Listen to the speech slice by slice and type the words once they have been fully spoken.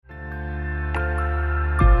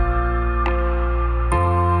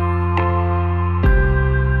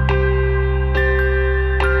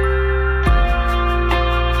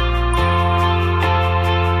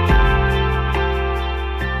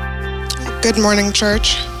Good morning,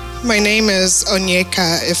 church. My name is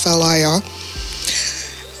Onyeka Ifelayo.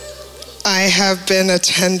 I have been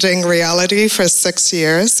attending Reality for 6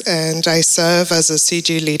 years, and I serve as a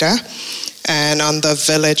CG leader and on the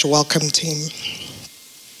Village Welcome team.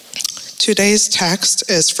 Today's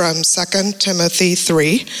text is from 2 Timothy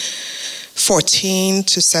 3:14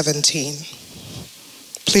 to 17.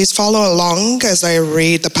 Please follow along as I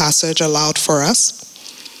read the passage aloud for us.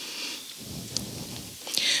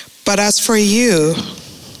 But as for you,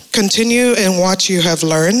 continue in what you have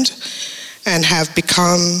learned and have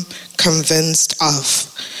become convinced of,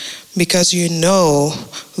 because you know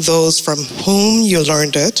those from whom you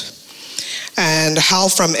learned it, and how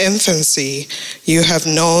from infancy you have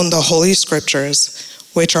known the Holy Scriptures,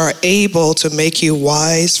 which are able to make you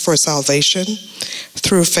wise for salvation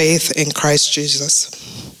through faith in Christ Jesus.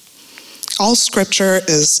 All Scripture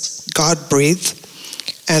is God-breathed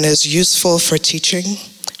and is useful for teaching,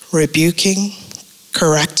 rebuking,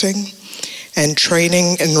 correcting, and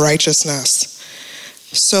training in righteousness,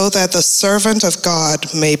 so that the servant of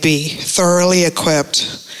God may be thoroughly equipped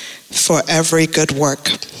for every good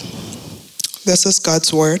work. This is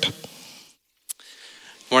God's word.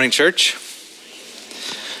 Morning, church.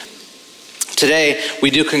 Today,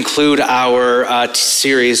 we do conclude our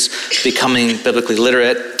series, Becoming Biblically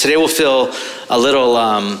Literate. Today will feel a little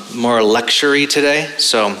more lecture-y today,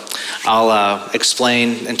 so I'll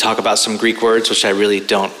explain and talk about some Greek words, which I really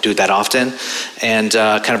don't do that often, and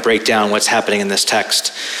kind of break down what's happening in this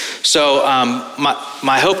text. So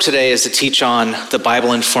my hope today is to teach on the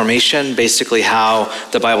Bible in formation, basically how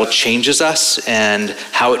the Bible changes us and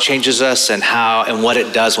how it changes us and how and what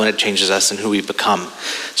it does when it changes us and who we become.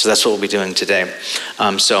 So that's what we'll be doing today.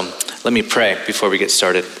 So let me pray before we get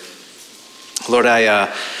started. Lord, I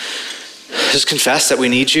just confess that we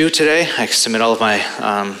need you today. I submit all of my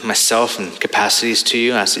myself and capacities to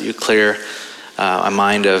you. I ask that you clear my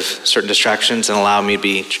mind of certain distractions and allow me to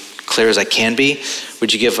be clear as I can be.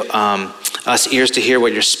 Would you give us ears to hear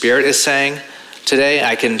what your Spirit is saying today?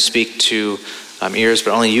 I can speak to ears,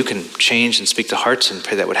 but only you can change and speak to hearts, and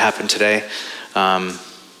pray that would happen today.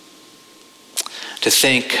 To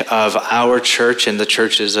think of our church and the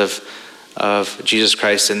churches of Jesus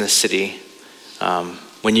Christ in this city.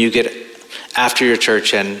 When you get after your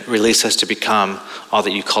church and release us to become all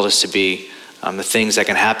that you called us to be, the things that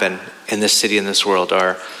can happen in this city and this world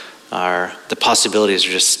are the possibilities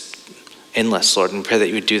are just endless, Lord. And pray that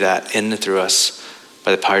you would do that in and through us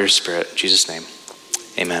by the power of your Spirit. In Jesus' name,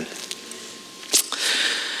 amen.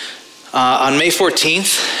 On May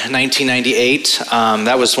 14th, 1998,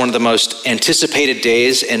 that was one of the most anticipated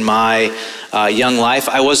days in my young life.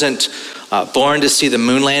 I wasn't born to see the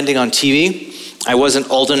moon landing on TV. I wasn't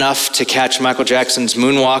old enough to catch Michael Jackson's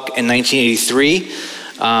moonwalk in 1983,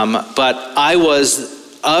 but I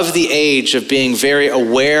was of the age of being very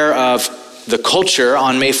aware of the culture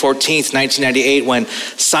on May 14th, 1998, when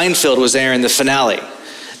Seinfeld was airing the finale.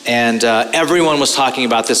 And everyone was talking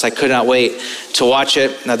about this. I could not wait to watch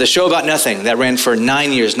it. Now, the show about nothing that ran for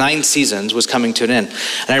 9 years, 9 seasons, was coming to an end.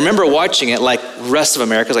 And I remember watching it like the rest of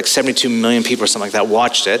America, like 72 million people or something like that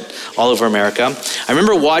watched it all over America. I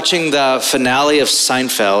remember watching the finale of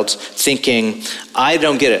Seinfeld thinking, I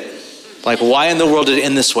don't get it. Like, why in the world did it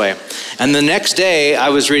end this way? And the next day, I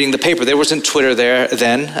was reading the paper. There wasn't Twitter there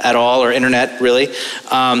then at all, or internet, really.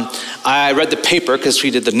 I read the paper, because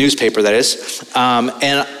we did the newspaper, that is.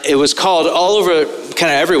 And it was called, all over,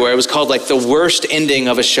 kind of everywhere, it was called like the worst ending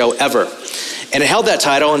of a show ever. And it held that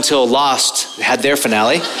title until Lost had their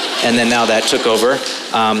finale, and then now that took over.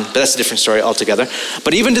 But that's a different story altogether.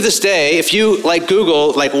 But even to this day, if you like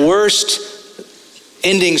Google like worst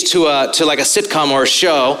endings to like a sitcom or a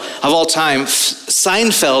show of all time,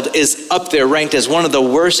 Seinfeld is up there ranked as one of the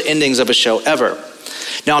worst endings of a show ever.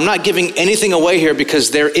 Now, I'm not giving anything away here, because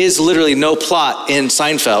there is literally no plot in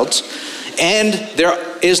Seinfeld, and there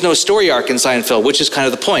is no story arc in Seinfeld, which is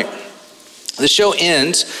kind of the point. The show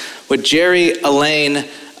ends with Jerry, Elaine,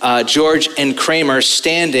 George, and Kramer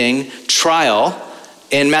standing trial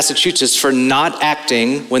in Massachusetts for not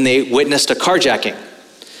acting when they witnessed a carjacking.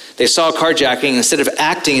 They saw a carjacking. Instead of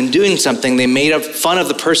acting and doing something, they made fun of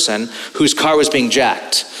the person whose car was being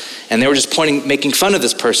jacked. And they were just making fun of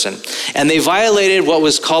this person. And they violated what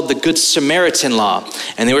was called the Good Samaritan law.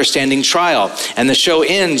 And they were standing trial. And the show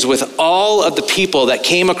ends with all of the people that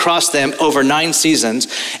came across them over 9 seasons,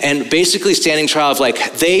 and basically standing trial of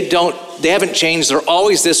like, they haven't changed. They're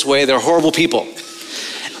always this way. They're horrible people.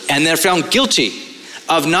 And they're found guilty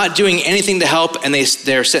of not doing anything to help, and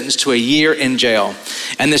they're sentenced to a year in jail.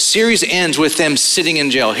 And the series ends with them sitting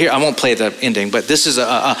in jail. Here, I won't play the ending, but this is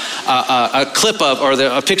a clip of, or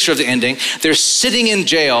a picture of the ending. They're sitting in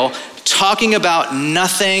jail talking about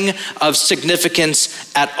nothing of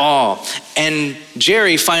significance at all. And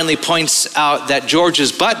Jerry finally points out that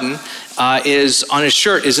George's button is on his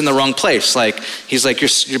shirt is in the wrong place. He's like,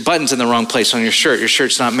 your button's in the wrong place on your shirt. Your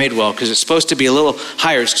shirt's not made well because it's supposed to be a little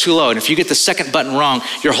higher. It's too low. And if you get the second button wrong,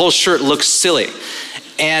 your whole shirt looks silly.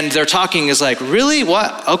 And their talking is like, really?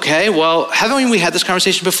 What? Okay, well, haven't we had this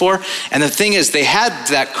conversation before? And the thing is, they had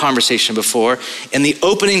that conversation before. In the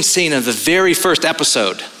opening scene of the very first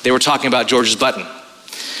episode, they were talking about George's button.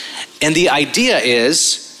 And the idea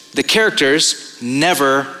is the characters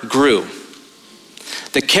never grew.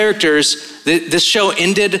 The characters, this show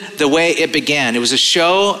ended the way it began. It was a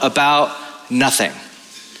show about nothing.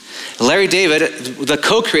 Larry David, the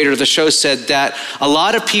co-creator of the show, said that a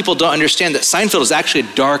lot of people don't understand that Seinfeld is actually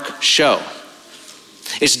a dark show.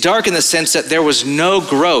 It's dark in the sense that there was no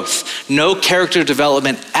growth, no character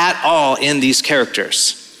development at all in these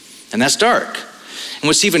characters. And that's dark. And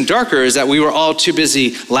what's even darker is that we were all too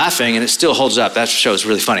busy laughing, and it still holds up. That show is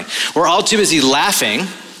really funny. We're all too busy laughing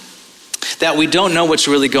that we don't know what's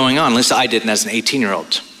really going on. At least I didn't as an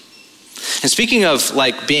 18-year-old. And speaking of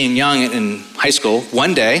being young in high school,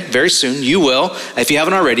 one day, very soon, you will, if you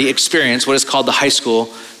haven't already, experience what is called the high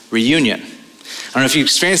school reunion. I don't know if you've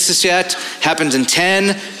experienced this yet. Happens in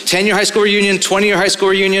 10-year high school reunion, 20-year high school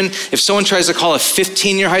reunion. If someone tries to call a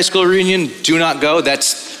 15-year high school reunion, do not go.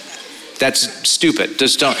 That's stupid.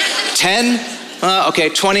 Just don't. 10, okay,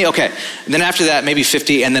 20, okay. And then after that, maybe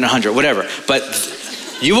 50 and then 100, whatever. But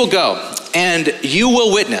you will go and you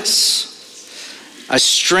will witness a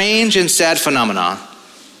strange and sad phenomenon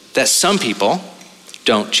that some people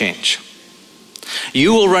don't change.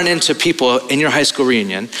 You will run into people in your high school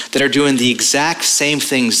reunion that are doing the exact same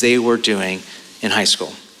things they were doing in high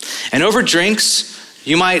school. And over drinks,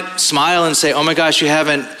 you might smile and say, oh my gosh, you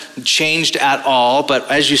haven't changed at all. But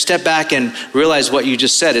as you step back and realize what you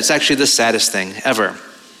just said, it's actually the saddest thing ever.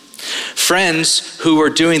 Friends who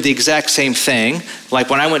were doing the exact same thing,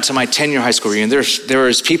 like when I went to my 10-year high school reunion, there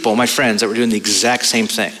was people, my friends, that were doing the exact same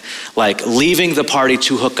thing, like leaving the party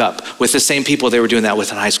to hook up with the same people they were doing that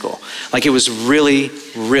with in high school. Like it was really,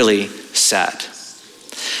 really sad.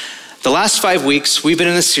 The last 5 weeks, we've been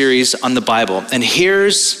in a series on the Bible, and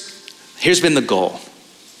here's been the goal.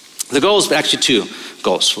 The goal is actually two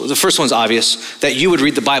goals. The first one's obvious, that you would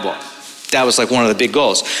read the Bible. That was like one of the big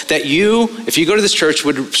goals. That you, if you go to this church,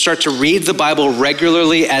 would start to read the Bible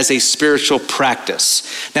regularly as a spiritual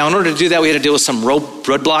practice. Now, in order to do that, we had to deal with some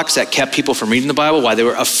roadblocks that kept people from reading the Bible, why they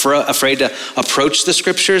were afraid to approach the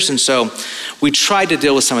scriptures. And so we tried to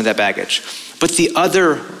deal with some of that baggage. But the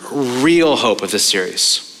other real hope of this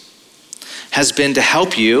series has been to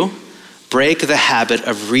help you break the habit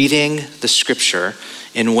of reading the scripture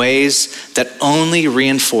in ways that only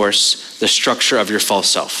reinforce the structure of your false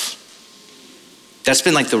self. That's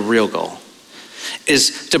been like the real goal,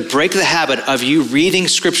 is to break the habit of you reading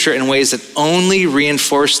scripture in ways that only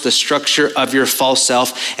reinforce the structure of your false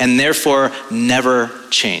self and therefore never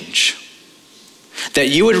change. That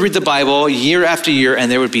you would read the Bible year after year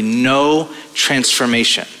and there would be no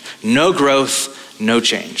transformation, no growth, no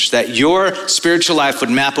change. That your spiritual life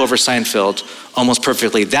would map over Seinfeld almost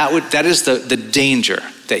perfectly. That is the danger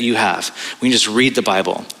that you have when you just read the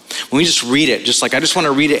Bible. When you just read it, just like I just want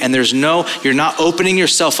to read it, and you're not opening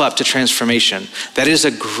yourself up to transformation. That is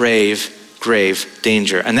a grave, grave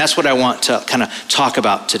danger. And that's what I want to kind of talk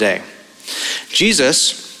about today.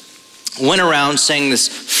 Jesus went around saying this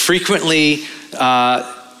frequently,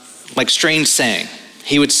 strange saying.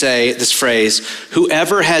 He would say this phrase,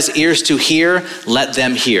 whoever has ears to hear, let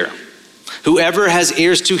them hear. Whoever has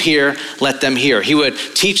ears to hear, let them hear. He would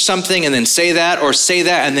teach something and then say that, or say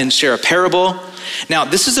that and then share a parable. Now,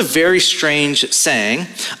 this is a very strange saying,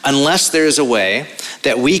 unless there is a way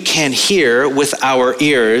that we can hear with our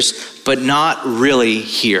ears, but not really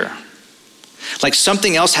hear. Like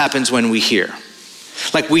something else happens when we hear.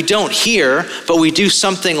 Like we don't hear, but we do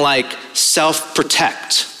something like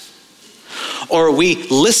self-protect. Or we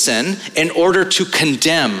listen in order to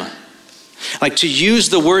condemn. Like to use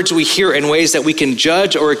the words we hear in ways that we can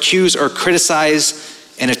judge or accuse or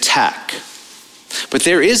criticize and attack. But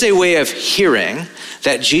there is a way of hearing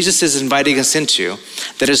that Jesus is inviting us into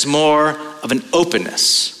that is more of an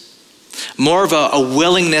openness, more of a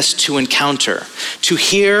willingness to encounter, to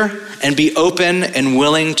hear and be open and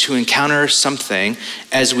willing to encounter something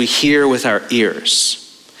as we hear with our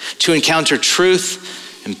ears, to encounter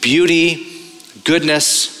truth and beauty,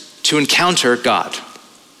 goodness, to encounter God.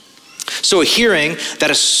 So a hearing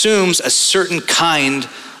that assumes a certain kind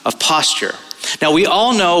of posture. Now, we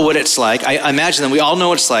all know what it's like. I imagine that we all know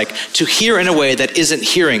what it's like to hear in a way that isn't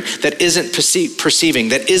hearing, that isn't perceiving,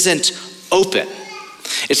 that isn't open.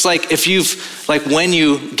 It's like when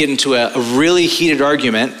you get into a really heated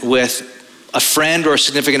argument with a friend or a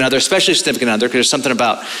significant other, especially a significant other, because there's something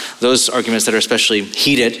about those arguments that are especially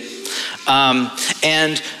heated.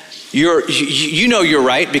 And you know you're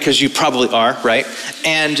right because you probably are, right?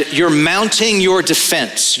 And you're mounting your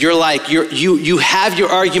defense. You're like, you have your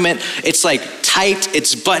argument. It's like tight,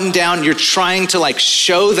 it's buttoned down. You're trying to like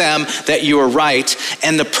show them that you are right.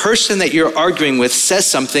 And the person that you're arguing with says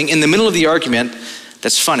something in the middle of the argument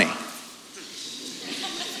that's funny.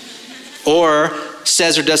 Or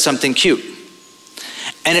says or does something cute.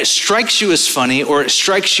 And it strikes you as funny or it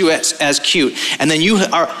strikes you as cute. And then you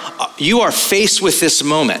are faced with this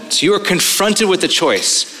moment. You are confronted with the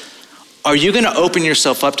choice. Are you going to open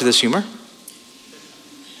yourself up to this humor?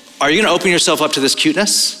 Are you going to open yourself up to this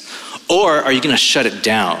cuteness? Or are you going to shut it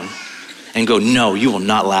down and go, no, you will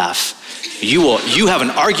not laugh. You have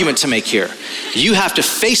an argument to make here. You have to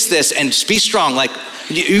face this and be strong. Like,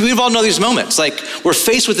 we've all know these moments. Like, we're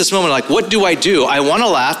faced with this moment, like, what do? I want to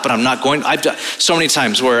laugh, but I'm not going. I've done so many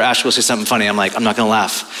times where Ashley will say something funny. I'm like, I'm not going to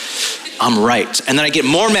laugh. I'm right. And then I get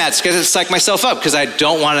more mad because I psych myself up because I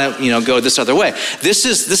don't want to, go this other way. This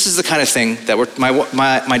is the kind of thing that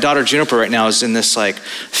my daughter Juniper right now is in this like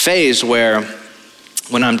phase where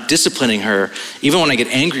when I'm disciplining her, even when I get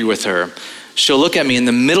angry with her, she'll look at me in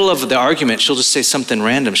the middle of the argument. She'll just say something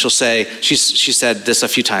random. She'll say, she said this a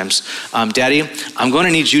few times, Daddy, I'm going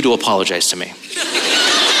to need you to apologize to me.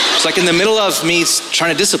 It's like in the middle of me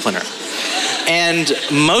trying to discipline her. And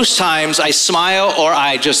most times I smile or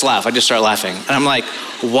I just laugh. I just start laughing. And I'm like,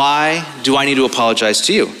 why do I need to apologize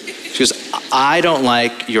to you? She goes, I don't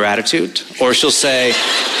like your attitude. Or she'll say,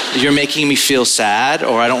 you're making me feel sad,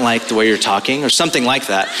 or I don't like the way you're talking, or something like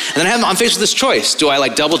that. And then I'm faced with this choice. Do I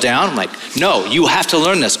like double down? I'm like, no, you have to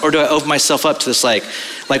learn this. Or do I open myself up to this like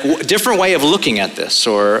different way of looking at this,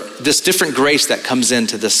 or this different grace that comes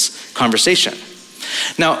into this conversation?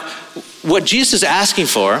 Now, what Jesus is asking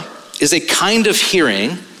for is a kind of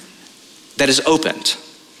hearing that is opened.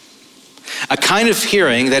 A kind of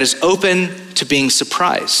hearing that is open to being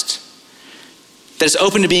surprised. That is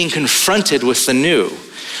open to being confronted with the new.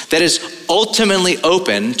 That is ultimately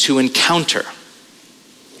open to encounter.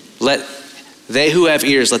 Let they who have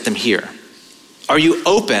ears, let them hear. Are you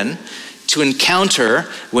open to encounter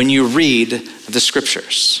when you read the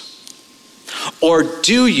scriptures? Or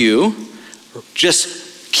do you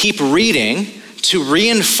just keep reading to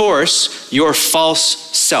reinforce your false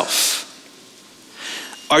self?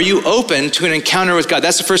 Are you open to an encounter with God?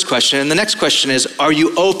 That's the first question. And the next question is, are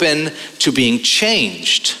you open to being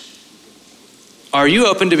changed? Are you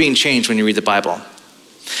open to being changed when you read the Bible?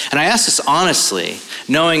 And I ask this honestly,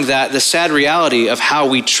 knowing that the sad reality of how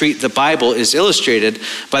we treat the Bible is illustrated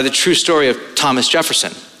by the true story of Thomas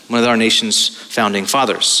Jefferson, one of our nation's founding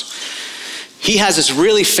fathers. He has this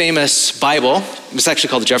really famous Bible. It's actually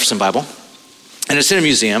called the Jefferson Bible. And it's in a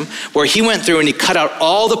museum where he went through and he cut out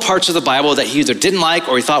all the parts of the Bible that he either didn't like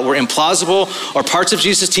or he thought were implausible, or parts of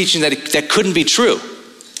Jesus' teaching that couldn't be true.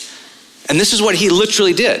 And this is what he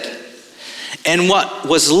literally did. And what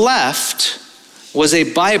was left was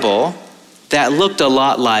a Bible that looked a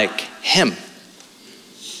lot like him.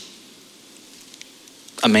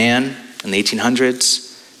 A man in the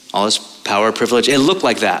 1800s, all his power, privilege, it looked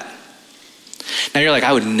like that. Now you're like,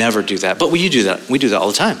 I would never do that. But you do that. We do that all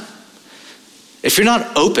the time. If you're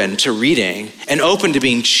not open to reading and open to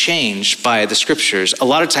being changed by the scriptures, a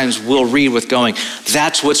lot of times we'll read with going,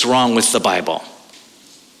 that's what's wrong with the Bible.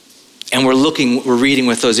 And we're reading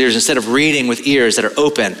with those ears instead of reading with ears that are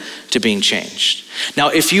open to being changed. Now,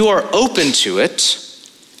 if you are open to it,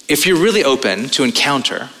 if you're really open to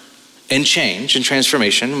encounter and change and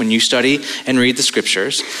transformation when you study and read the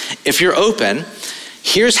scriptures, if you're open,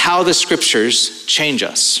 here's how the scriptures change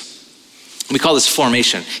us. We call this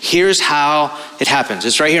formation. Here's how it happens.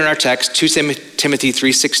 It's right here in our text, 2 Timothy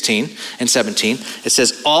 3:16 and 17. It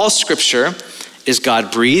says, all scripture is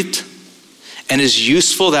God-breathed and is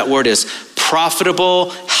useful. That word is profitable,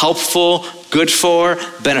 helpful, good for,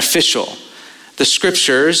 beneficial. The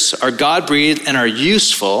scriptures are God-breathed and are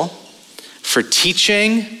useful for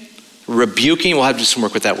teaching, rebuking. We'll have to do some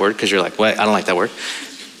work with that word because you're like, what? I don't like that word.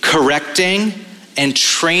 Correcting and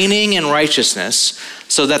training in righteousness,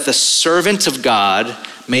 so that the servant of God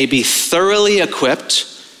may be thoroughly equipped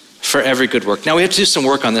for every good work. Now we have to do some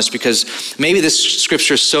work on this because maybe this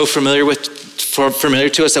scripture is so familiar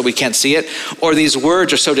to us that we can't see it, or these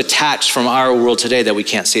words are so detached from our world today that we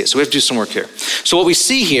can't see it. So we have to do some work here. So what we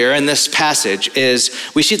see here in this passage is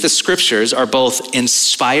we see that the scriptures are both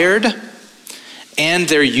inspired and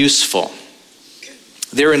they're useful.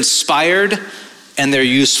 They're inspired and they're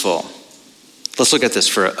useful. Let's look at this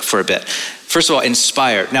for a bit. First of all,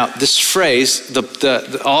 inspired. Now, this phrase,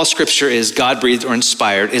 the all scripture is God-breathed or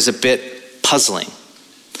inspired, is a bit puzzling.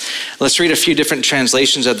 Let's read a few different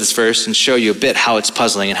translations of this verse and show you a bit how it's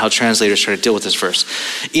puzzling and how translators try to deal with this verse.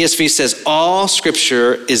 ESV says, all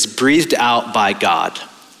scripture is breathed out by God.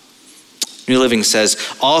 New Living says,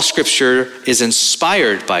 all scripture is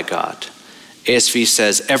inspired by God. ASV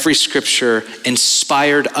says, every scripture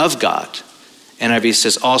inspired of God. NIV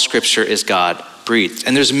says, all scripture is God breathed.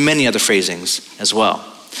 And there's many other phrasings as well.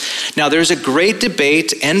 Now, there's a great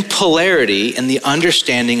debate and polarity in the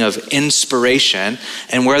understanding of inspiration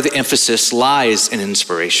and where the emphasis lies in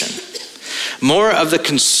inspiration. More of the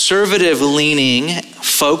conservative-leaning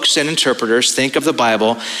folks and interpreters think of the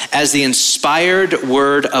Bible as the inspired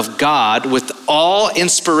word of God with all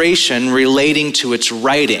inspiration relating to its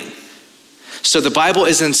writing. So the Bible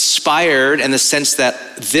is inspired in the sense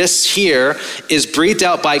that this here is breathed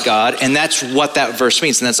out by God, and that's what that verse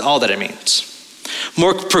means, and that's all that it means.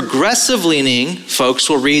 More progressive-leaning folks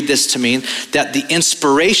will read this to mean that the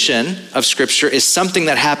inspiration of Scripture is something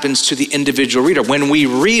that happens to the individual reader. When we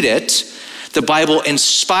read it, the Bible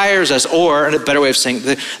inspires us, or a better way of saying,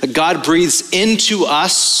 that God breathes into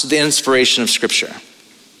us the inspiration of Scripture.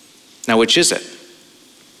 Now, which is it?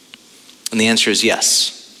 And the answer is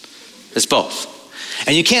yes. It's both.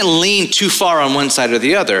 And you can't lean too far on one side or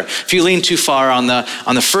the other. If you lean too far on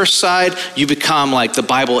the first side, you become like the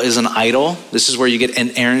Bible is an idol. This is where you get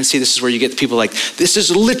inerrancy. This is where you get people like, this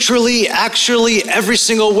is literally, actually, every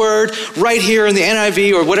single word right here in the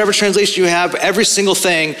NIV or whatever translation you have, every single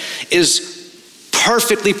thing is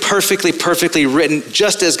perfectly written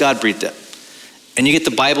just as God breathed it. And you get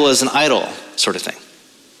the Bible as an idol sort of thing.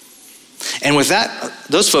 And with that,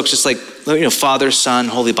 those folks, it's like, Father, Son,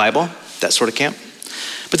 Holy Bible, that sort of camp.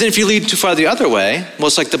 But then if you lead too far the other way, well,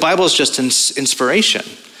 it's like the Bible is just inspiration.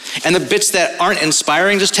 And the bits that aren't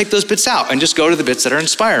inspiring, just take those bits out and just go to the bits that are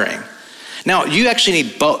inspiring. Now, you actually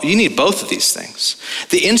need both. You need both of these things.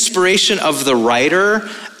 The inspiration of the writer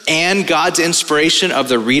and God's inspiration of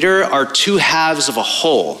the reader are two halves of a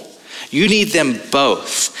whole. You need them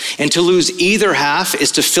both. And to lose either half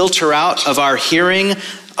is to filter out of our hearing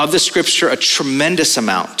of the Scripture a tremendous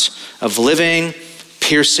amount of living,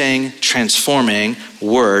 piercing, transforming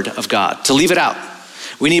word of God. To leave it out.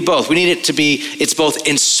 We need both. We need it to be, it's both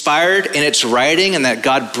inspired in its writing and that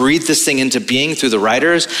God breathed this thing into being through the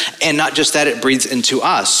writers, and not just that, it breathes into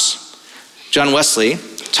us. John Wesley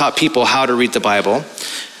taught people how to read the Bible.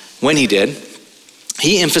 When he did,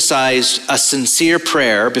 he emphasized a sincere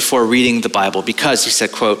prayer before reading the Bible because he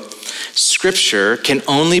said, quote, Scripture can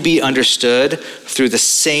only be understood through the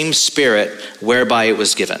same Spirit whereby it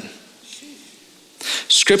was given.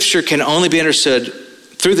 Scripture can only be understood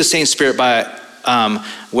through the same Spirit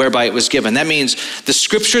whereby it was given. That means the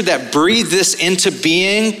Scripture that breathed this into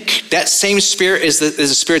being, that same Spirit is the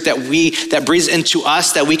Spirit that breathes into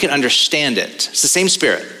us, that we can understand it. It's the same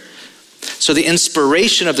Spirit. So the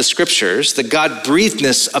inspiration of the Scriptures, the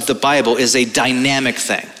God-breathedness of the Bible, is a dynamic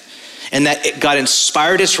thing. And that God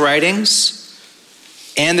inspired its writings,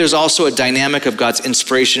 and there's also a dynamic of God's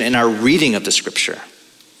inspiration in our reading of the Scripture.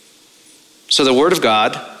 So the Word of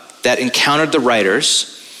God that encountered the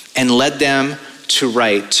writers and led them to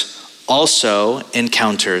write also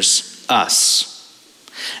encounters us.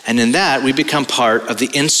 And in that, we become part of the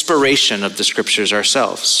inspiration of the Scriptures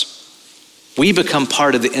ourselves. We become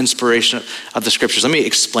part of the inspiration of the Scriptures. Let me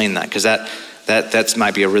explain that, because that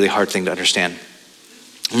might be a really hard thing to understand.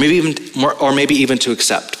 Maybe even to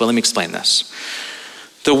accept, but let me explain this.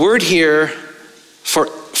 The word here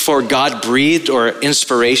for God breathed or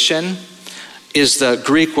inspiration is the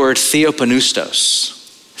Greek word theopneustos.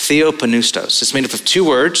 Theopneustos. It's made up of two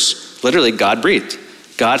words, literally God breathed.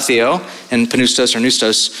 God, theo, and pneustos or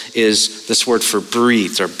neustos is this word for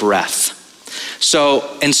breathed or breath.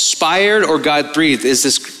 So inspired or God breathed is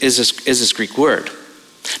this Greek word.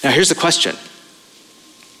 Now here's the question.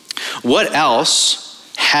 What else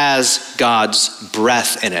has God's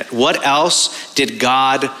breath in it? What else did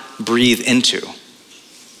God breathe into?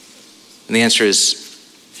 And the answer is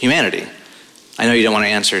humanity. I know you don't want to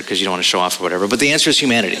answer it because you don't want to show off or whatever, but the answer is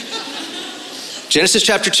humanity. Genesis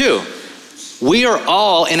chapter 2. We are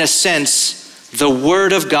all, in a sense, the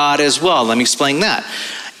Word of God as well. Let me explain that.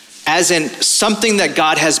 As in something that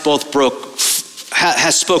God has spoke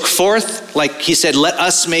forth, like he said, let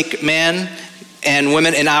us make man and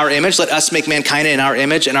women in our image. Let us make mankind in our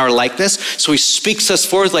image and our likeness. So he speaks us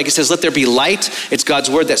forth, like he says, let there be light. It's God's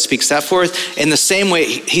word that speaks that forth. In the same way,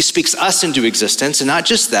 he speaks us into existence. And not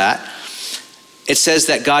just that, it says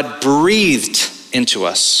that God breathed into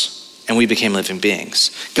us and we became living beings.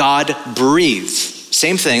 God breathed.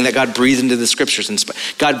 Same thing that God breathed into the scriptures.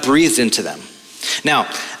 God breathed into them. Now,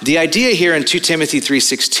 the idea here in 2 Timothy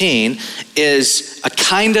 3:16 is a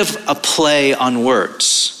kind of a play on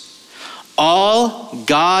words. All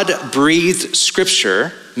God-breathed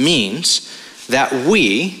scripture means that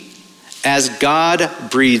we, as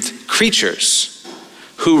God-breathed creatures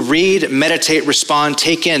who read, meditate, respond,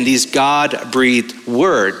 take in these God-breathed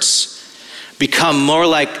words, become more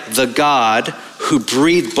like the God who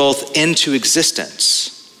breathed both into existence.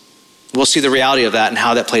 We'll see the reality of that and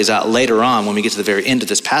how that plays out later on when we get to the very end of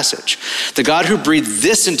this passage. The God who breathed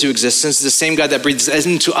this into existence is the same God that breathes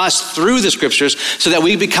into us through the scriptures so that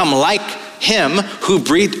we become like him who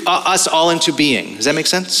breathed us all into being. Does that make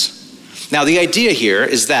sense? Now, the idea here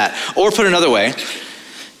is that, or put another way,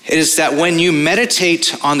 it is that when you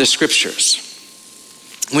meditate on the scriptures,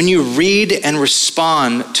 when you read and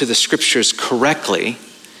respond to the scriptures correctly,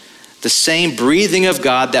 the same breathing of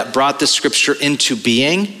God that brought the scripture into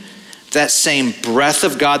being, that same breath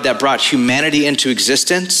of God that brought humanity into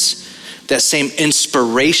existence, that same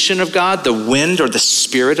inspiration of God, the wind or the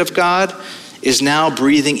spirit of God, is now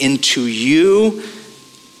breathing into you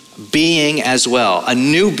being as well, a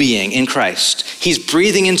new being in Christ. He's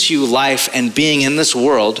breathing into you life and being in this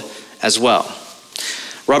world as well.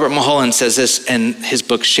 Robert Mulholland says this in his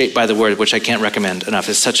book, Shaped by the Word, which I can't recommend enough.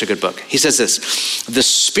 It's such a good book. He says this: the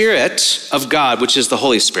Spirit of God, which is the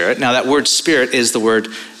Holy Spirit. Now that word spirit is the word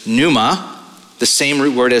pneuma, the same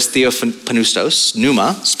root word as theopneustos,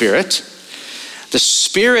 pneuma, spirit. The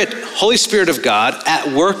Spirit, Holy Spirit of God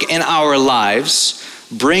at work in our lives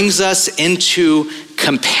brings us into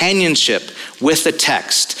companionship with the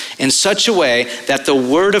text in such a way that the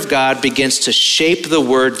word of God begins to shape the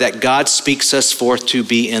word that God speaks us forth to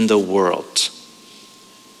be in the world.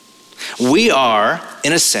 We are,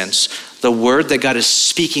 in a sense, the word that God is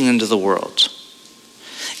speaking into the world.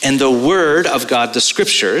 And the word of God, the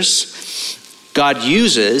scriptures, God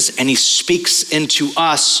uses and he speaks into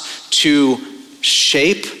us to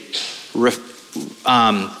shape,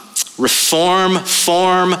 reform,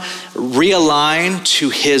 form, realign to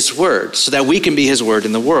his word so that we can be his word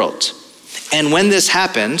in the world. And when this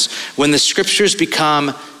happens, when the scriptures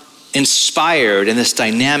become inspired in this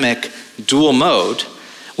dynamic dual mode,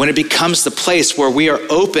 when it becomes the place where we are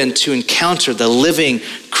open to encounter the living,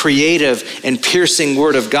 creative, and piercing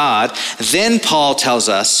word of God, then Paul tells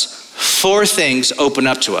us 4 things open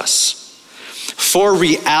up to us. 4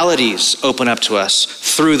 realities open up to us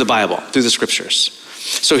through the Bible, through the scriptures.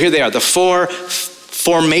 So here they are. The 4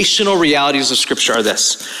 formational realities of scripture are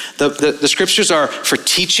this. The scriptures are for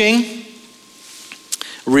teaching,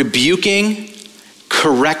 rebuking,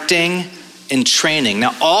 correcting, and training.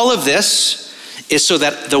 Now, all of this is so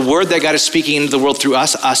that the word that God is speaking into the world through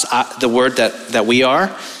us, the word that we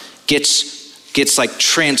are, gets like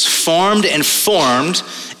transformed and formed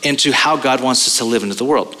into how God wants us to live into the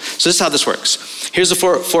world. So this is how this works. Here's the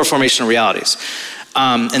 4 formational realities.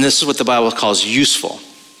 And this is what the Bible calls useful.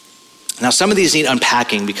 Now, some of these need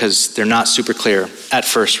unpacking because they're not super clear at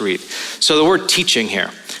first read. So the word teaching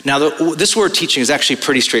here. Now, this word teaching is actually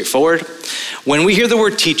pretty straightforward. When we hear the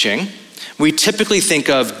word teaching, we typically think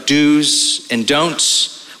of do's and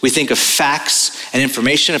don'ts. We think of facts and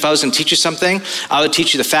information. If I was going to teach you something, I would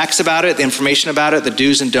teach you the facts about it, the information about it, the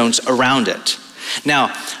do's and don'ts around it.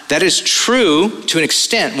 Now, that is true to an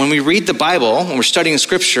extent. When we read the Bible, when we're studying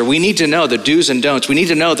scripture, we need to know the do's and don'ts. We need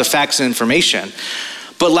to know the facts and information.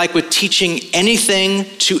 But like with teaching anything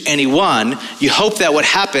to anyone, you hope that what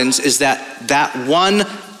happens is that one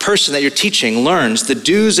person that you're teaching learns the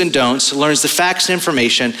do's and don'ts, learns the facts and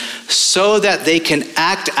information so that they can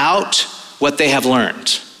act out what they have learned.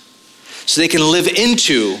 So they can live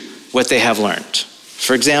into what they have learned.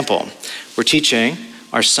 For example, we're teaching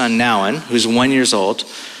our son Nowan, who's 1 year old,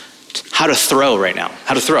 how to throw right now,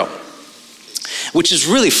 which is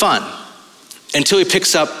really fun until he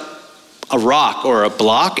picks up a rock or a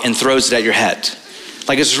block and throws it at your head.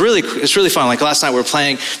 Like it's really fun. Like last night we were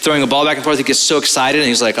throwing a ball back and forth. He gets so excited and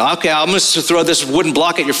he's like, okay, I'm going to throw this wooden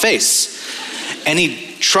block at your face. And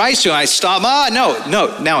he tries to, and I stop, no,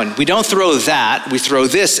 Nowan, we don't throw that. We throw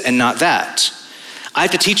this and not that. I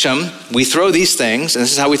have to teach them, we throw these things, and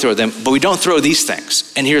this is how we throw them, but we don't throw these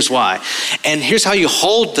things, and here's why. And here's how you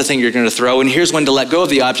hold the thing you're going to throw, and here's when to let go of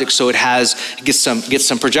the object so it gets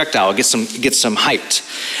some projectile, gets some height.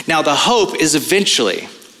 Now the hope is eventually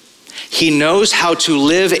he knows how to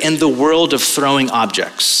live in the world of throwing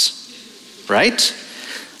objects, right?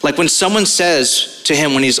 Like when someone says to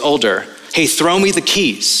him when he's older, hey, throw me the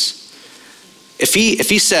keys. If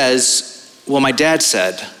he says, well, my dad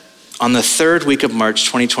said, on the 3rd week of March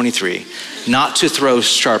 2023, not to throw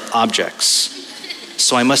sharp objects,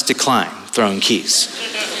 so I must decline. throwing keys.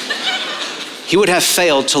 He would have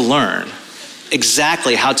failed to learn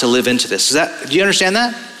exactly how to live into this. Do you understand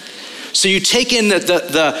that? So you take in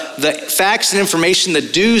the facts and information, the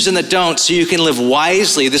do's and the don'ts, so you can live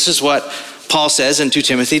wisely. This is what Paul says in 2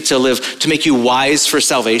 Timothy, to make you wise for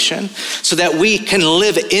salvation, so that we can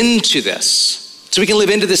live into this. So we can live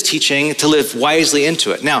into this teaching, to live wisely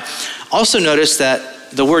into it. Now, also notice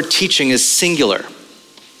that the word teaching is singular.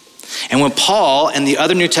 And when Paul and the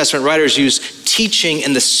other New Testament writers use teaching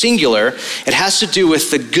in the singular, it has to do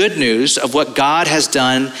with the good news of what God has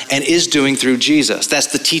done and is doing through Jesus. That's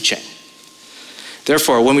the teaching.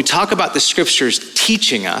 Therefore, when we talk about the scriptures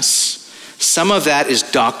teaching us, some of that is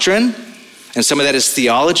doctrine, and some of that is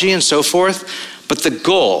theology and so forth. But the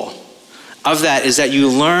goal of that is that you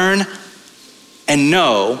learn and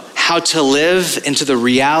know how to live into the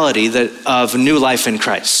reality of new life in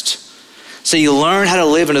Christ. So you learn how to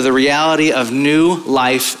live into the reality of new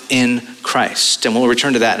life in Christ. And we'll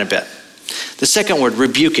return to that in a bit. The second word,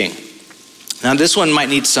 rebuking. Now this one might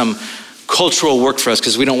need some cultural work for us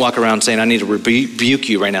because we don't walk around saying, I need to rebuke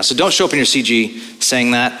you right now. So don't show up in your CG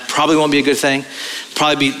saying that. Probably won't be a good thing.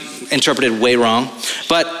 Probably be interpreted way wrong.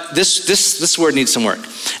 But this word needs some work.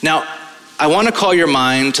 Now, I want to call your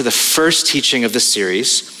mind to the first teaching of this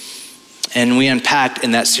series. And we unpacked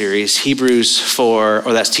in that series Hebrews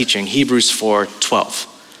 4:12,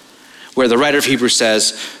 where the writer of Hebrews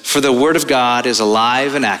says, for the word of God is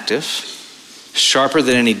alive and active, sharper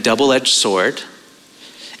than any double-edged sword,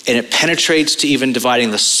 and it penetrates to even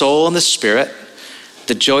dividing the soul and the spirit,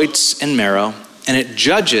 the joints and marrow, and it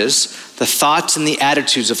judges the thoughts and the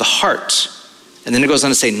attitudes of the heart. And then it goes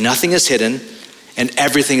on to say, nothing is hidden and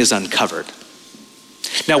everything is uncovered.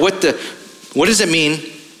 Now, what does it mean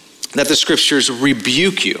that the scriptures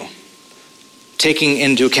rebuke you? Taking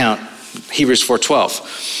into account Hebrews 4:12.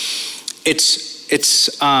 It's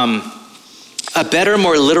a better,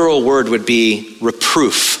 more literal word would be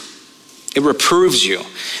reproof. It reproves you.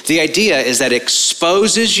 The idea is that it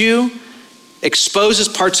exposes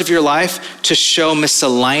parts of your life to show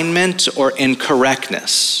misalignment or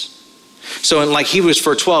incorrectness. So in like Hebrews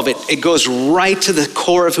 4:12, it goes right to the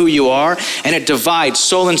core of who you are, and it divides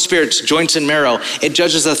soul and spirit, joints and marrow. It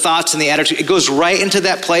judges the thoughts and the attitude. It goes right into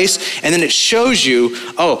that place, and then it shows you,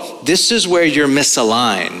 oh, this is where you're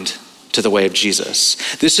misaligned to the way of Jesus.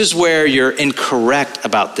 This is where you're incorrect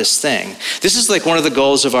about this thing. This is like one of the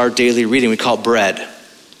goals of our daily reading. We call it bread.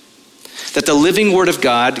 That the living word of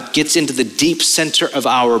God gets into the deep center of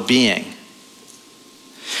our being.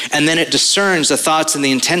 And then it discerns the thoughts and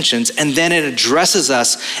the intentions, and then it addresses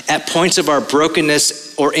us at points of our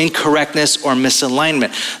brokenness or incorrectness or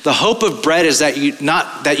misalignment. The hope of bread is that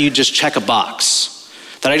not that you just check a box.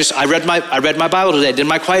 That I read my Bible today, did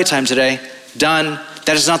my quiet time today, done.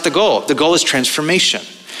 That is not the goal. The goal is transformation.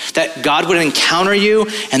 That God would encounter you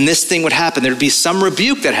and this thing would happen. There'd be some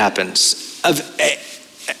rebuke that happens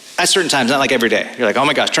at certain times, not like every day. You're like, oh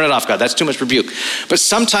my gosh, turn it off, God. That's too much rebuke. But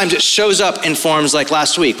sometimes it shows up in forms like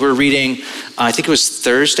last week. We're reading, I think it was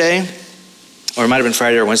Thursday, or it might have been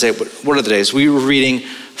Friday or Wednesday. What are the days? We were reading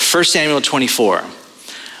 1 Samuel 24,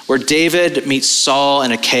 where David meets Saul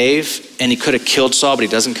in a cave, and he could have killed Saul, but he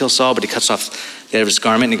doesn't kill Saul, but he cuts off the head of his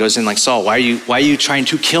garment, and he goes in like, Saul, why are you trying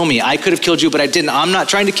to kill me? I could have killed you, but I didn't. I'm not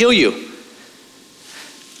trying to kill you.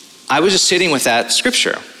 I was just sitting with that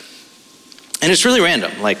scripture. And it's really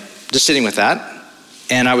random, like just sitting with that.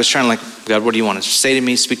 And I was trying to like, God, what do you want to say to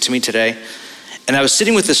me, speak to me today? And I was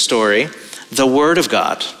sitting with this story. The word of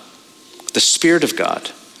God, the Spirit of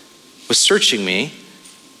God was searching me,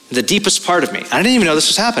 the deepest part of me. I didn't even know this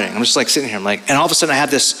was happening. I'm just like sitting here, I'm like, and all of a sudden I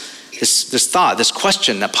have this thought, this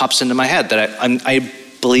question that pops into my head that I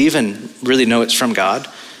believe and really know it's from God.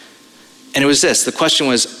 And it was this, the question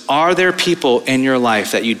was, are there people in your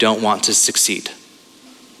life that you don't want to succeed?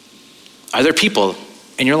 Are there people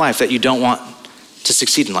in your life that you don't want to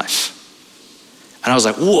succeed in life? And I was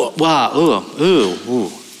like, whoa, wow, ooh.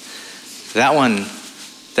 That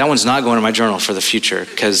one's not going to my journal for the future,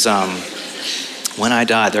 because when I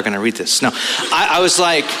die, they're going to read this. No, I was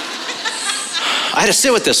like, I had to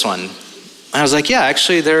sit with this one. And I was like, yeah,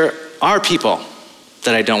 actually there are people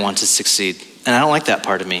that I don't want to succeed. And I don't like that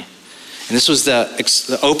part of me. And this was the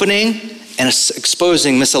opening and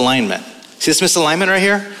exposing misalignment. See this misalignment right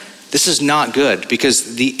here? This is not good,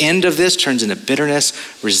 because the end of this turns into bitterness,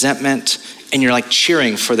 resentment, and you're like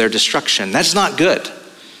cheering for their destruction. That's not good.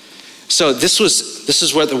 So this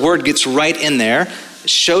is where the word gets right in there,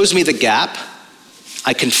 shows me the gap.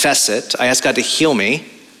 I confess it. I ask God to heal me.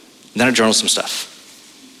 Then I journal some stuff.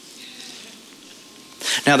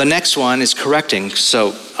 Now the next one is correcting.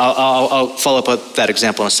 So I'll follow up with that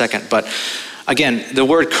example in a second. But Again, the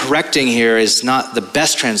word correcting here is not the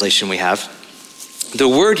best translation we have. The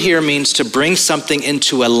word here means to bring something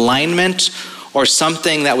into alignment, or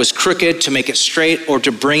something that was crooked to make it straight, or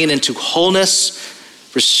to bring it into wholeness,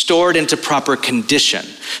 restored into proper condition.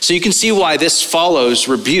 So you can see why this follows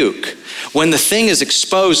rebuke. When the thing is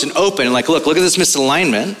exposed and open, and like, look at this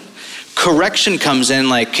misalignment, correction comes in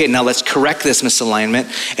like, okay, now let's correct this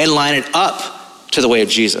misalignment and line it up to the way of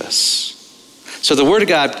Jesus. So the Word of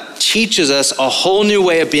God teaches us a whole new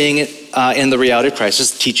way of being in the reality of Christ,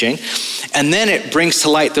 is teaching. And then it brings to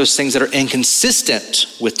light those things that are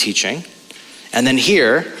inconsistent with teaching. And then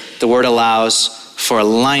here, the Word allows for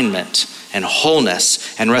alignment and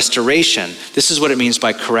wholeness and restoration. This is what it means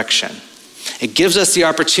by correction. It gives us the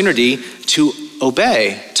opportunity to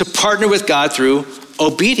obey, to partner with God through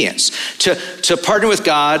obedience, to partner with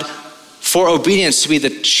God for obedience, to be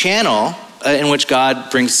the channel in which God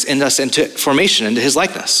brings us into formation, into his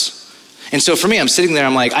likeness. And so for me, I'm sitting there,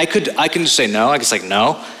 I'm like, I can just say no. I can say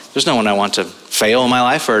no. There's no one I want to fail in my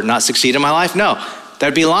life or not succeed in my life. No,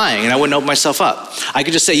 that'd be lying, and I wouldn't open myself up. I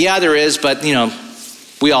could just say, yeah, there is, but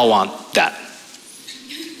we all want that.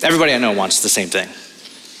 Everybody I know wants the same thing.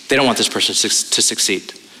 They don't want this person to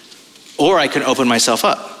succeed. Or I can open myself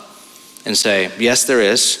up and say, yes, there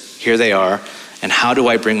is. Here they are. And how do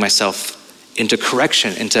I bring myself into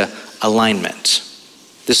correction, into alignment?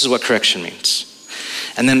 This is what correction means.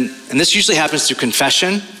 And this usually happens through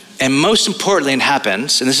confession. And most importantly, it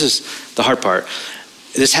happens, and this is the hard part,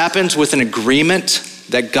 this happens with an agreement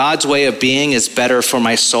that God's way of being is better for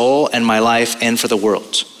my soul and my life and for the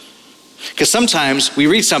world. Because sometimes we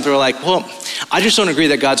read something, we're like, well, I just don't agree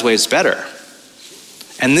that God's way is better.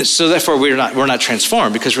 And so therefore we're not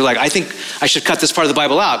transformed, because we're like, I think I should cut this part of the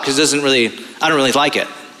Bible out because I don't really like it.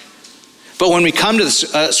 But when we come to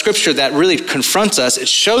the scripture that really confronts us, it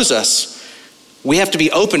shows us we have to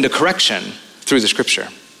be open to correction through the scripture.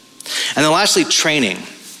 And then lastly, training.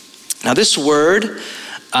 Now this word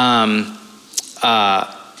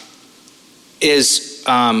is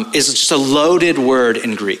just a loaded word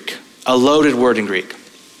in Greek. A loaded word in Greek.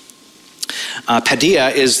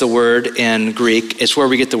 Paideia is the word in Greek. It's where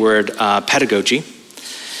we get the word pedagogy.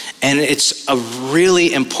 And it's a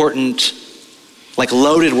really important,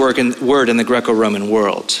 loaded word in the Greco-Roman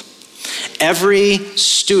world. Every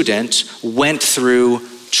student went through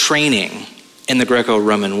training in the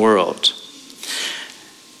Greco-Roman world.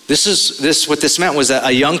 What this meant was that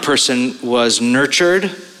a young person was nurtured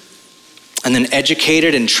and then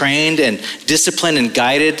educated and trained and disciplined and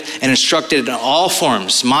guided and instructed in all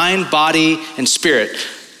forms, mind, body, and spirit.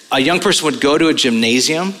 A young person would go to a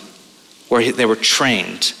gymnasium where they were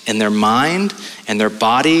trained in their mind and their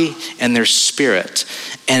body and their spirit.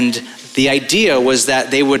 And the idea was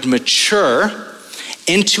that they would mature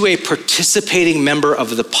into a participating member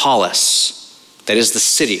of the polis, that is the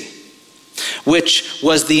city, which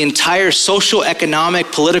was the entire social,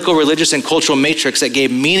 economic, political, religious, and cultural matrix that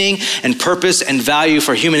gave meaning and purpose and value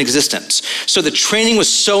for human existence. So the training was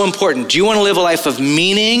so important. Do you want to live a life of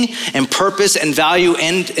meaning and purpose and value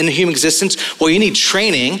in human existence? Well, you need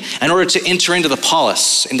training in order to enter into the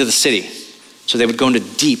polis, into the city. So they would go into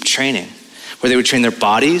deep training, where they would train their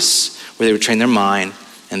bodies, where they would train their mind,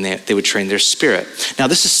 and they would train their spirit. Now,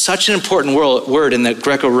 this is such an important word in the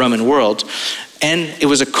Greco-Roman world. And it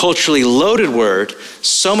was a culturally loaded word,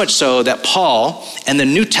 so much so that Paul and the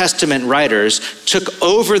New Testament writers took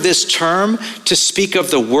over this term to speak of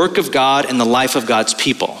the work of God in the life of God's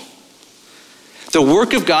people. The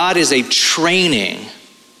work of God is a training.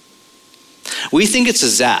 We think it's a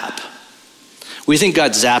zap. We think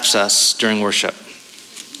God zaps us during worship.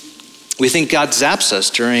 We think God zaps us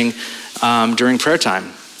during prayer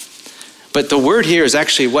time. But the word here is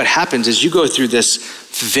actually what happens is you go through this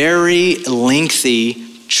very lengthy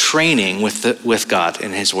training with God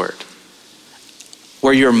in his word,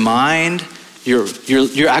 where your mind,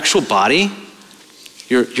 your actual body,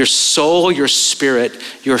 your soul, your spirit,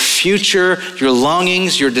 your future, your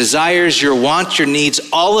longings, your desires, your wants, your needs,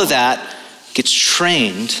 all of that gets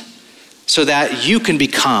trained so that you can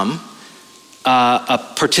become a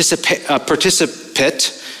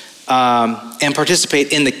participant and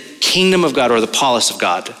participate in the kingdom of God, or the polis of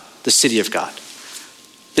God, the city of God.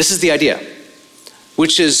 This is the idea,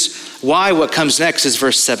 which is why what comes next is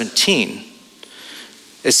verse 17.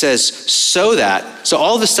 It says, so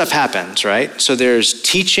all this stuff happens, right? So there's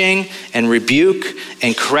teaching and rebuke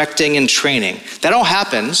and correcting and training. That all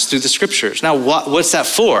happens through the scriptures. Now, what's that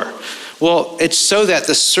for? Well, it's so that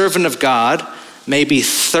the servant of God may be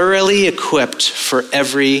thoroughly equipped for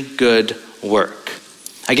every good work.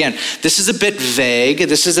 Again, this is a bit vague.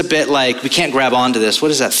 This is a bit like, we can't grab onto this.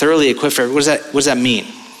 What is that? Thoroughly equipped for, what does that mean?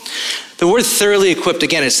 The word thoroughly equipped,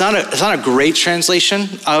 again, it's not a great translation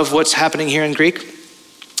of what's happening here in Greek.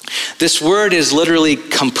 This word is literally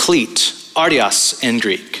complete, artios in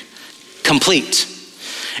Greek, complete.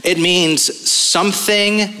 It means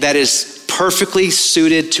something that is perfectly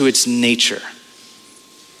suited to its nature.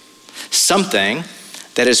 Something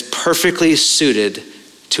that is perfectly suited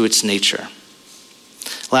to its nature.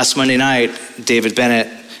 Last Monday night, David Bennett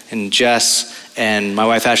and Jess and my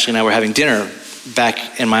wife Ashley and I were having dinner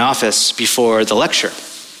back in my office before the lecture.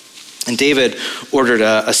 And David ordered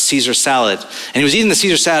a Caesar salad. And he was eating the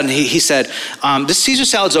Caesar salad, and he said, this Caesar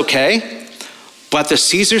salad's okay, but the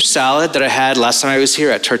Caesar salad that I had last time I was here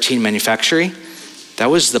at Tartine Manufactory, that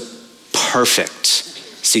was the perfect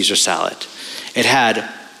Caesar salad. It had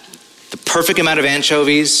the perfect amount of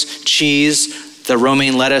anchovies, cheese. The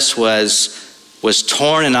romaine lettuce was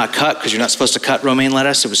torn and not cut, because you're not supposed to cut romaine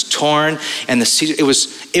lettuce. It was torn, and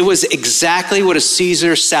it was exactly what a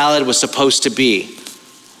Caesar salad was supposed to be.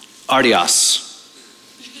 Artios.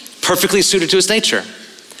 Perfectly suited to its nature.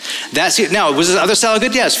 Now, was the other salad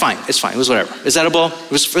good? Yeah, it's fine. It was whatever. Is that edible?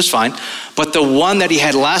 It was fine. But the one that he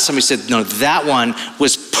had last time, he said, no, that one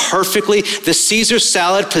was perfectly, the Caesar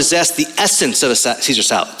salad possessed the essence of a Caesar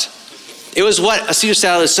salad. It was what a Caesar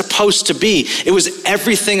salad is supposed to be. It was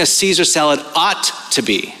everything a Caesar salad ought to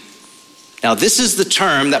be. Now, this is the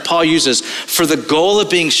term that Paul uses for the goal of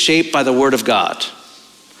being shaped by the Word of God.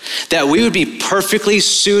 That we would be perfectly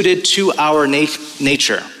suited to our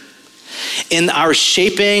nature. In our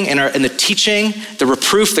shaping, in the teaching, the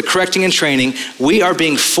reproof, the correcting and training, we are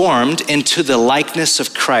being formed into the likeness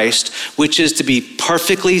of Christ, which is to be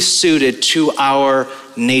perfectly suited to our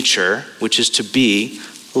nature, which is to be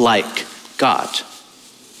like God,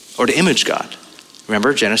 or to image God.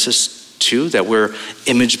 Remember Genesis 2, that we're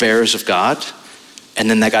image bearers of God, and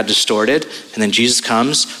then that got distorted, and then Jesus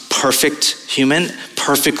comes, perfect human,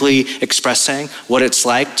 perfectly expressing what it's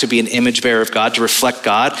like to be an image bearer of God, to reflect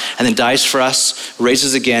God, and then dies for us,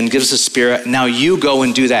 raises again, gives us a spirit. Now you go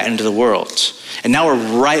and do that into the world. And now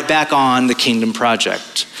we're right back on the kingdom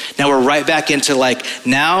project. Now we're right back into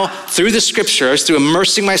now through the scriptures, through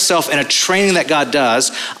immersing myself in a training that God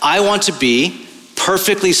does, I want to be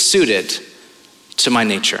perfectly suited to my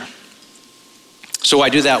nature. So I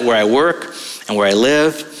do that where I work and where I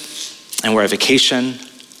live and where I vacation.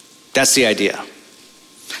 That's the idea.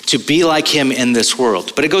 To be like him in this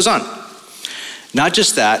world. But it goes on. Not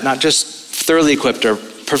just that, not just thoroughly equipped or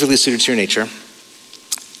perfectly suited to your nature.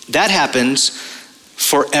 That happens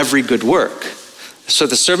for every good work. So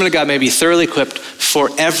the servant of God may be thoroughly equipped for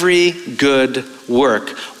every good work.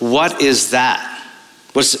 What is that?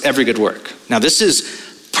 What's every good work? Now this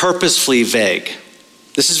is purposefully vague.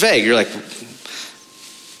 This is vague. You're like,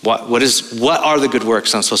 what are the good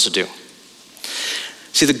works I'm supposed to do?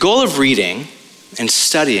 See, the goal of reading and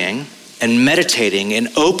studying and meditating and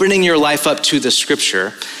opening your life up to the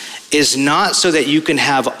scripture is not so that you can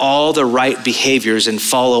have all the right behaviors and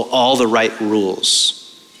follow all the right rules.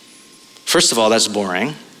 First of all, that's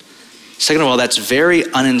boring. Second of all, that's very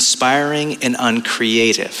uninspiring and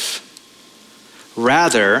uncreative.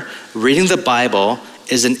 Rather, reading the Bible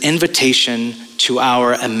is an invitation to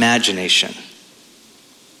our imagination.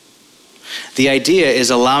 The idea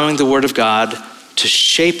is allowing the Word of God to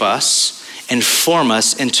shape us and form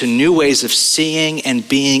us into new ways of seeing and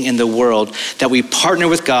being in the world, that we partner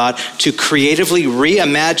with God to creatively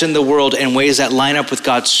reimagine the world in ways that line up with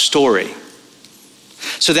God's story.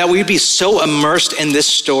 So that we'd be so immersed in this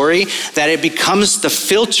story that it becomes the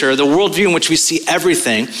filter, the worldview in which we see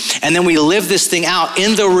everything, and then we live this thing out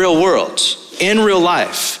in the real world, in real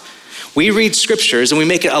life. We read scriptures and we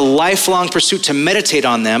make it a lifelong pursuit to meditate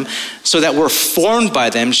on them so that we're formed by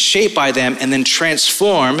them, shaped by them, and then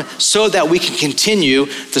transform so that we can continue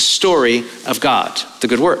the story of God, the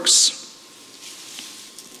good works.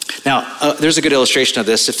 Now, there's a good illustration of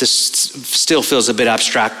this if this still feels a bit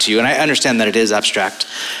abstract to you, and I understand that it is abstract.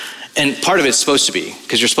 And part of it's supposed to be,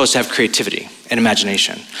 because you're supposed to have creativity and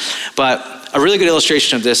imagination. But a really good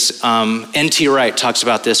illustration of this, N.T. Wright talks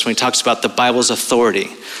about this when he talks about the Bible's authority.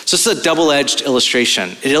 So this is a double-edged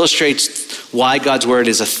illustration. It illustrates why God's word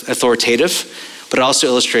is authoritative, but it also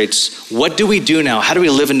illustrates what do we do now? How do we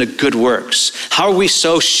live into good works? How are we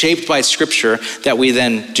so shaped by scripture that we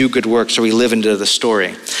then do good works or we live into the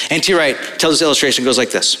story? N.T. Wright tells this illustration, goes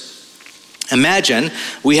like this. Imagine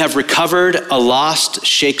we have recovered a lost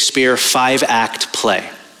Shakespeare 5-act play.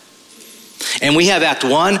 And we have act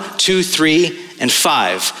 1, 2, 3, and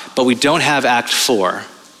 5, but we don't have act 4.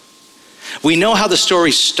 We know how the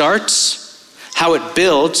story starts, how it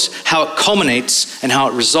builds, how it culminates, and how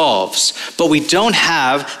it resolves. But we don't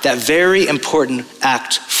have that very important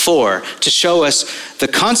Act 4 to show us the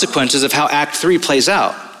consequences of how Act 3 plays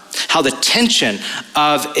out, how the tension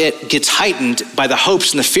of it gets heightened by the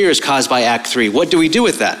hopes and the fears caused by Act 3. What do we do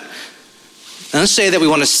with that? And let's say that we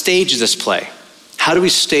want to stage this play. How do we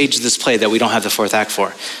stage this play that we don't have the fourth act for?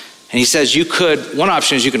 And he says one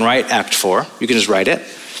option is you can write Act 4. You can just write it.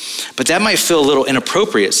 But that might feel a little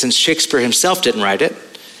inappropriate since Shakespeare himself didn't write it.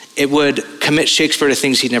 It would commit Shakespeare to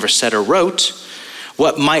things he never said or wrote.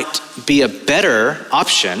 What might be a better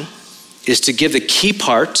option is to give the key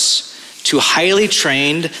parts to highly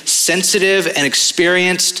trained, sensitive, and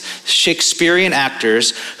experienced Shakespearean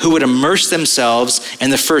actors who would immerse themselves in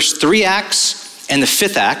the first 3 acts and the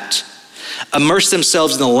 5th act, immerse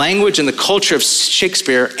themselves in the language and the culture of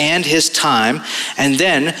Shakespeare and his time, and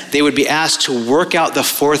then they would be asked to work out the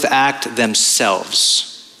 4th act themselves.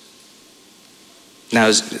 Now,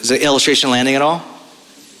 is the illustration landing at all?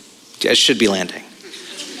 It should be landing.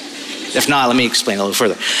 If not, let me explain a little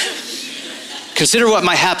further. Consider what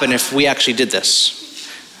might happen if we actually did this.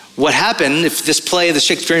 What happened if this play, the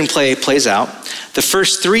Shakespearean play, plays out? The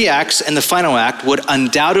first 3 acts and the final act would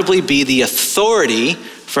undoubtedly be the authority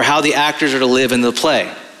for how the actors are to live in the play.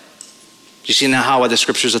 Do you see now how the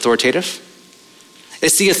scripture is authoritative?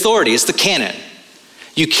 It's the authority, it's the canon.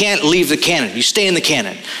 You can't leave the canon. You stay in the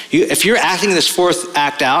canon. If you're acting this 4th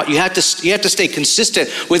act out, you have to stay consistent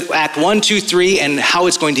with Act 1, 2, 3, and how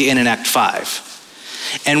it's going to end in Act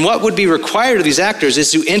 5. And what would be required of these actors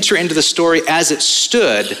is to enter into the story as it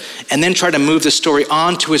stood and then try to move the story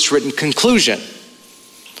on to its written conclusion.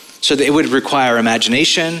 So that it would require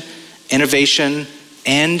imagination, innovation,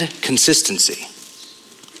 and consistency.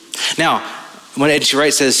 Now, when N.T.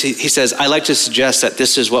 Wright says, he says, I like to suggest that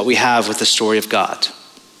this is what we have with the story of God.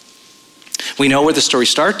 We know where the story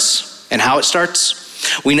starts and how it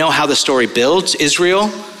starts. We know how the story builds Israel.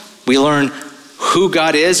 We learn who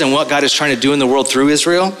God is and what God is trying to do in the world through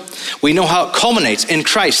Israel. We know how it culminates in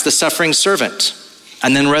Christ, the suffering servant,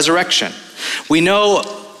 and then resurrection. We know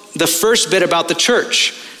the first bit about the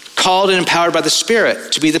church, called and empowered by the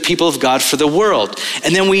Spirit to be the people of God for the world.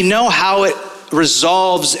 And then we know how it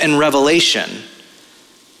resolves in Revelation.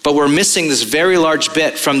 But we're missing this very large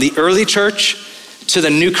bit from the early church to the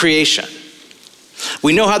new creation.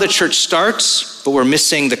 We know how the church starts, but we're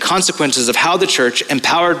missing the consequences of how the church,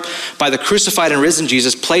 empowered by the crucified and risen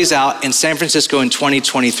Jesus, plays out in San Francisco in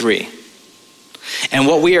 2023. And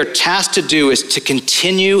what we are tasked to do is to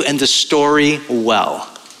continue in the story well.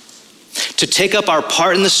 To take up our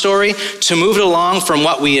part in the story, to move it along from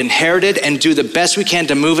what we inherited and do the best we can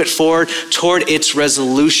to move it forward toward its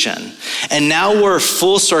resolution. And now we're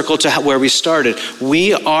full circle to where we started.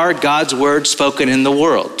 We are God's word spoken in the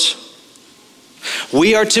world.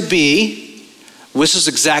 We are to be, this is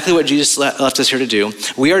exactly what Jesus left us here to do.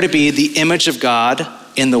 We are to be the image of God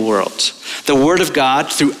in the world. The word of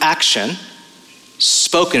God through action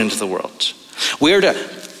spoken into the world. We are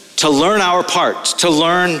to learn our part, to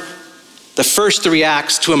learn the first 3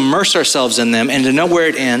 acts, to immerse ourselves in them and to know where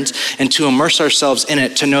it ends, and to immerse ourselves in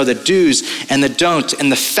it, to know the do's and the don'ts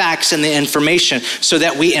and the facts and the information so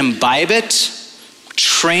that we imbibe it,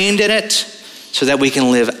 trained in it, so that we can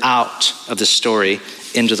live out of the story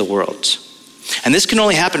into the world. And this can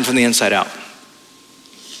only happen from the inside out.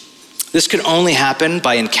 This can only happen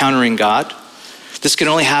by encountering God. This can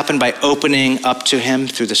only happen by opening up to him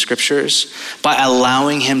through the scriptures, by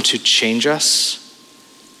allowing him to change us.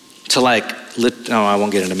 I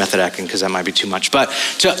won't get into method acting because that might be too much, but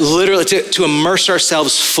to literally, to immerse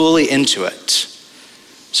ourselves fully into it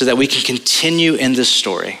so that we can continue in this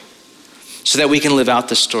story, so that we can live out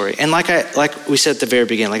the story. And like we said at the very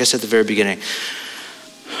beginning,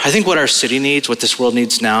 I think what our city needs, what this world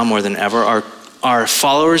needs now more than ever are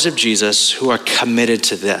followers of Jesus who are committed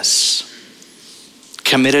to this,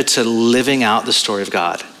 committed to living out the story of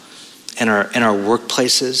God in our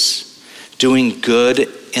workplaces, doing good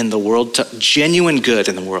in the world, genuine good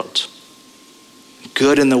in the world,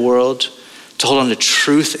 to hold on to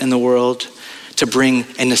truth in the world, to bring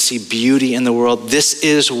and to see beauty in the world. This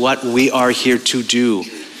is what we are here to do,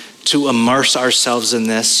 to immerse ourselves in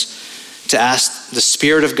this, to ask the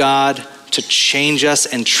Spirit of God to change us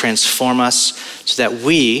and transform us so that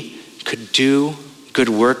we could do good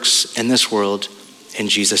works in this world in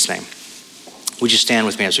Jesus' name. Would you stand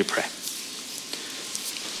with me as we pray?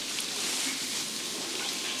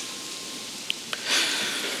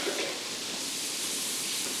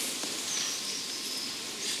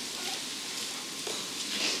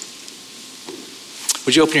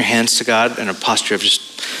 Would you open your hands to God in a posture of just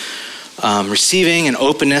receiving and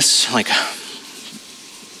openness, like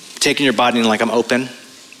taking your body and like, I'm open.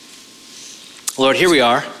 Lord, here we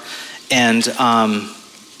are. And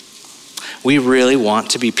we really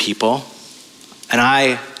want to be people. And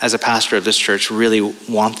I, as a pastor of this church, really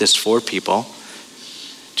want this for people.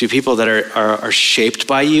 To people that are shaped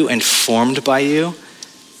by you and formed by you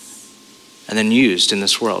and then used in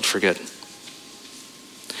this world for good.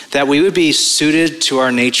 That we would be suited to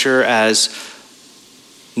our nature as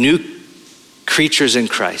new creatures in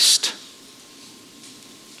Christ.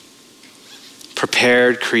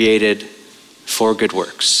 Prepared, created for good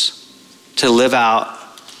works. To live out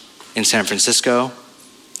in San Francisco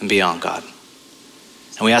and beyond, God.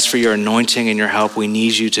 And we ask for your anointing and your help. We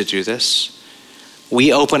need you to do this.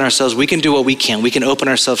 We open ourselves. We can do what we can. We can open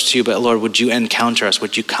ourselves to you, but Lord, would you encounter us?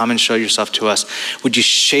 Would you come and show yourself to us? Would you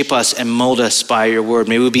shape us and mold us by your word?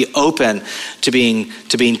 May we be open to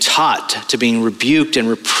being taught, to being rebuked and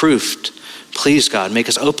reproved. Please, God, make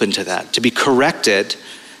us open to that, to be corrected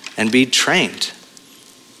and be trained.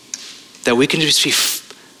 That we can just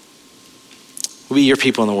be your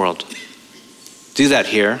people in the world. Do that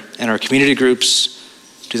here in our community groups.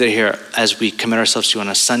 Do that here as we commit ourselves to you on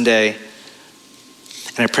a Sunday.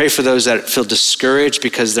 And I pray for those that feel discouraged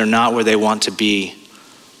because they're not where they want to be.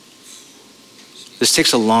 This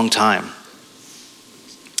takes a long time.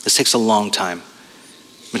 This takes a long time.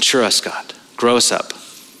 Mature us, God. Grow us up.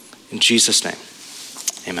 In Jesus' name,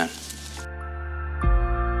 amen.